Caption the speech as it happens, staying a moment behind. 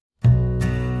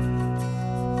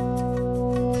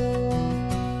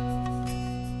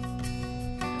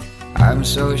I'm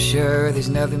so sure there's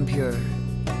nothing pure.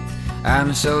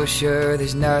 I'm so sure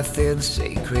there's nothing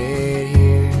sacred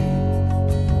here.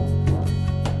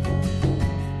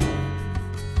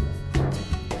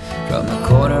 From the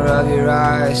corner of your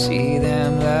eye, I see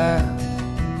them laugh.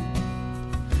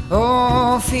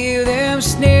 Oh, feel them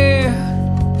sneer.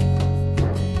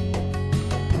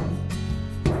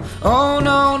 Oh,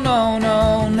 no, no,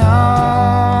 no,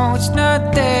 no, it's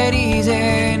not that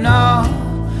easy, no.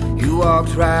 You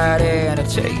walked right in to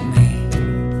take me.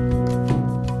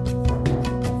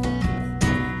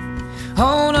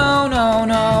 Oh, no, no,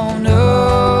 no,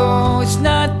 no, it's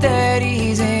not that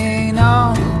easy,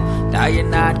 no. Now you're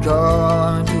not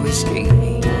going to escape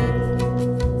me.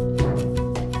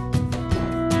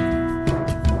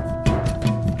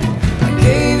 I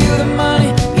gave you the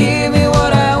money, give me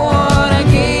what I want. I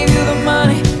gave you the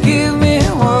money, give me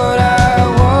what I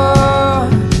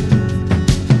want.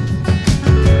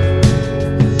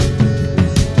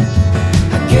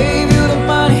 I gave you the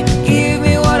money, give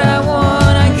me what I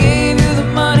want. I gave you the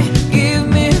money, give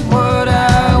me what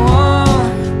I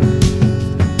want.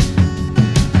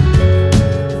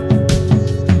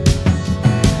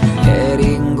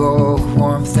 Letting go,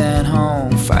 warmth and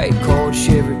home. Fight cold,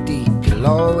 shiver deep. You'll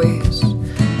always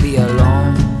be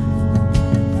alone.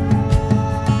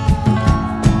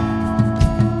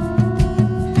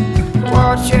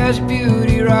 Watch as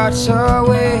beauty rots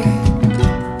away.